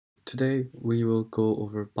Today we will go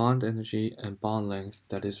over bond energy and bond length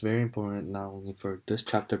that is very important not only for this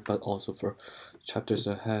chapter but also for chapters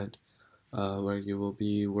ahead, where you will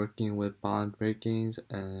be working with bond breakings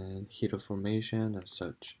and heat of formation and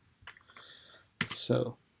such.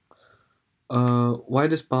 So, why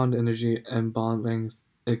does bond energy and bond length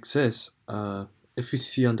exist? If you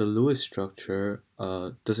see on the Lewis structure,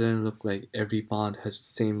 doesn't it look like every bond has the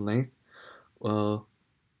same length? Well,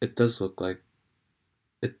 it does look like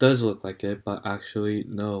It does look like it, but actually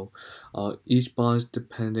no. Each bond,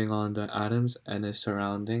 depending on the atoms and its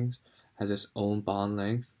surroundings, has its own bond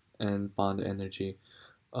length and bond energy.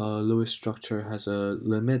 Lewis structure has a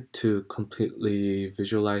limit to completely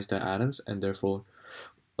visualize the atoms, and therefore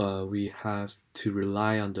we have to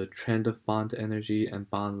rely on the trend of bond energy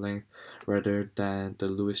and bond length rather than the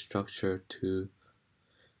Lewis structure to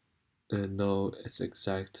know its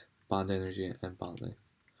exact bond energy and bond length.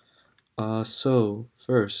 So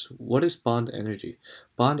first, what is bond energy?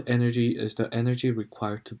 Bond energy is the energy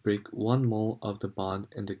required to break 1 mole of the bond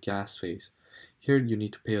in the gas phase. Here you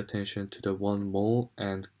need to pay attention to the 1 mole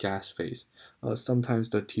and gas phase.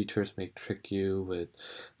 Sometimes the teachers may trick you with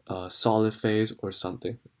solid phase or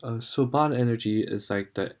something. So bond energy is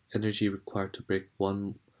like the energy required to break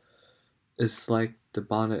one. It's like the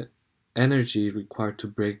bond energy required to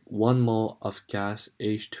break 1 mole of gas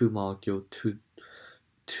H2 molecule to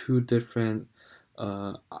two different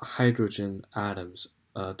hydrogen atoms.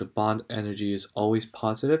 The bond energy is always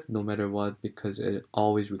positive no matter what because it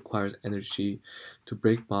always requires energy to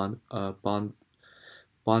break bond.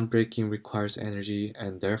 Bond breaking requires energy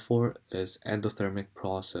and therefore is endothermic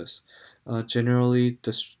process. Generally,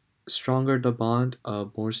 stronger the bond,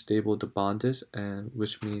 more stable the bond is, and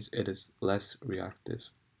which means it is less reactive.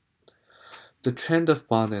 The trend of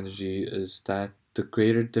bond energy is that the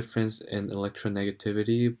greater difference in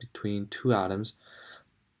electronegativity between two atoms,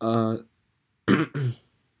 uh,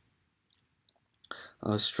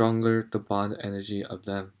 stronger the bond energy of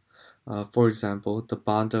them. For example, the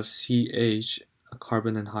bond of CH,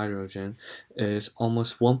 carbon and hydrogen, is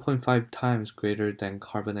almost 1.5 times greater than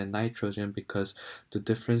carbon and nitrogen because the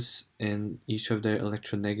difference in each of their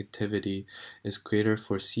electronegativity is greater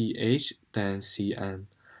for CH than Cn.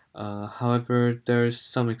 However, there are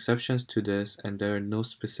some exceptions to this, and there are no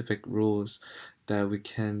specific rules that we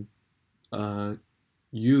can uh,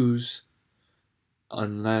 use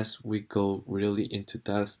unless we go really into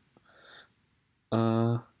depth.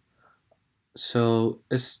 Uh, so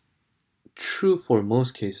it's true for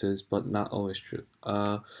most cases, but not always true.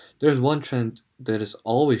 There's one trend that is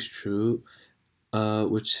always true,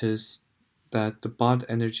 which is that the bond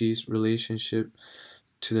energy's relationship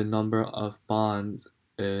to the number of bonds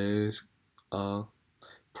is uh,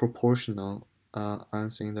 proportional.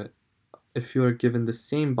 I'm saying that if you are given the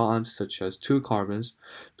same bond, such as two carbons,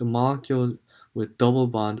 the molecule with double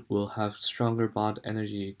bond will have stronger bond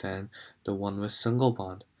energy than the one with single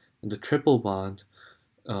bond, and the triple bond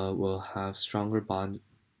will have stronger bond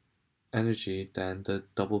energy than the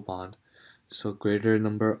double bond. So greater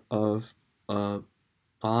number of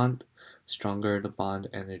bond, stronger the bond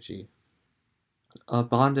energy. Uh,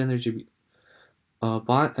 bond energy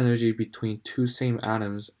bond energy between two same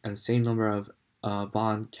atoms and same number of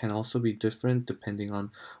bond can also be different depending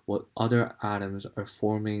on what other atoms are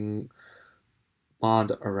forming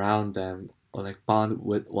bond around them or like bond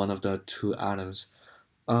with one of the two atoms.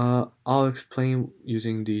 I'll explain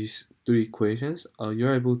using these three equations.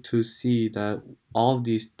 You're able to see that all of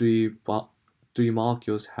these three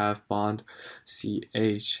molecules have bond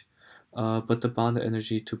CH, but the bond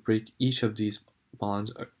energy to break each of these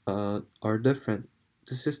bonds are different.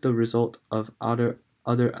 This is the result of other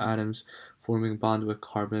atoms forming bond with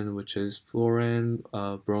carbon, which is fluorine,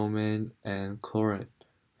 bromine, and chlorine.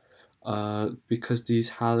 Because these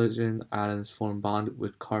halogen atoms form bond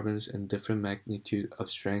with carbons in different magnitude of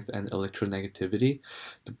strength and electronegativity,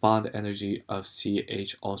 the bond energy of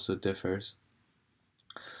CH also differs.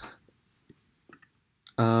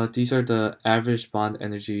 These are the average bond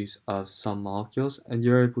energies of some molecules, and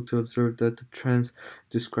you're able to observe that the trends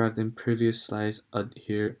described in previous slides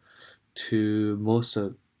adhere to most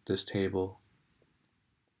of this table.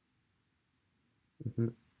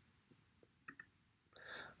 Mhm.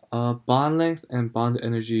 Bond length and bond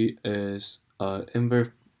energy is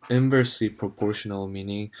inversely proportional,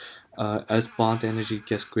 meaning as bond energy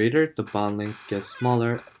gets greater, the bond length gets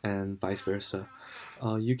smaller, and vice versa.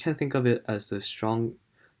 You can think of it as the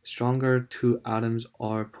stronger two atoms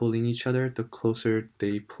are pulling each other, the closer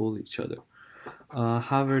they pull each other.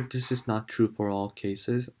 However, this is not true for all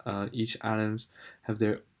cases. Each atoms have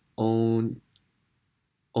their own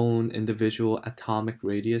own individual atomic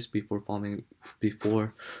radius before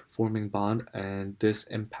forming bond, and this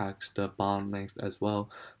impacts the bond length as well.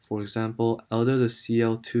 For example, although the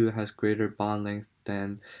Cl2 has greater bond length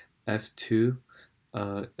than F2,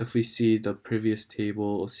 if we see the previous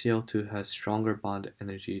table, Cl2 has stronger bond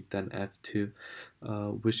energy than F2,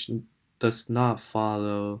 which does not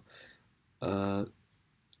follow uh,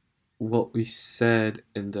 what we said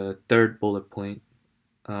in the third bullet point.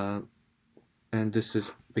 Uh, and this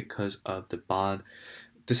is because of the bond.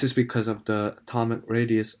 This is because of the atomic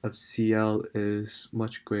radius of Cl is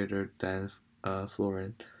much greater than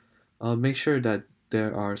fluorine. Make sure that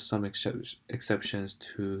there are some exceptions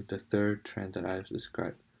to the third trend that I've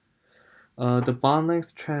described. The bond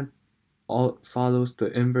length trend follows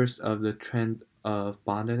the inverse of the trend of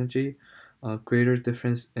bond energy. Greater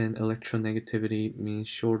difference in electronegativity means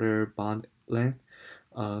shorter bond length.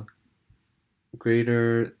 Uh,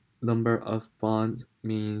 Greater number of bonds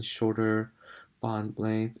means shorter bond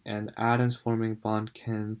length, and atoms forming bond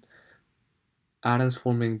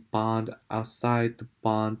outside the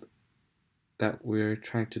bond that we're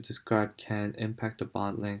trying to describe can impact the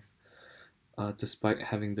bond length despite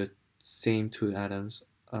having the same two atoms.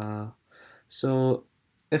 So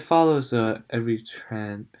it follows every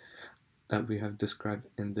trend that we have described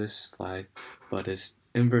in this slide, but is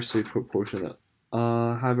inversely proportional.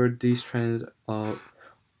 However, these trends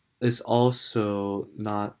is also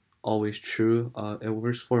not always true. It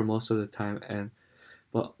works for most of the time,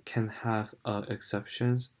 but can have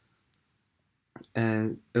exceptions,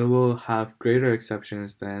 and it will have greater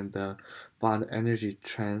exceptions than the bond energy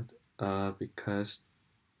trend because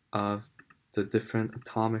of the different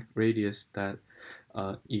atomic radius that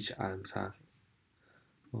each atoms have.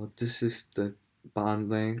 Well, this is the bond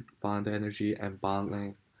length, bond energy, and bond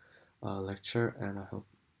length lecture, and I hope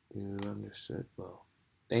you understood well.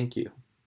 Thank you.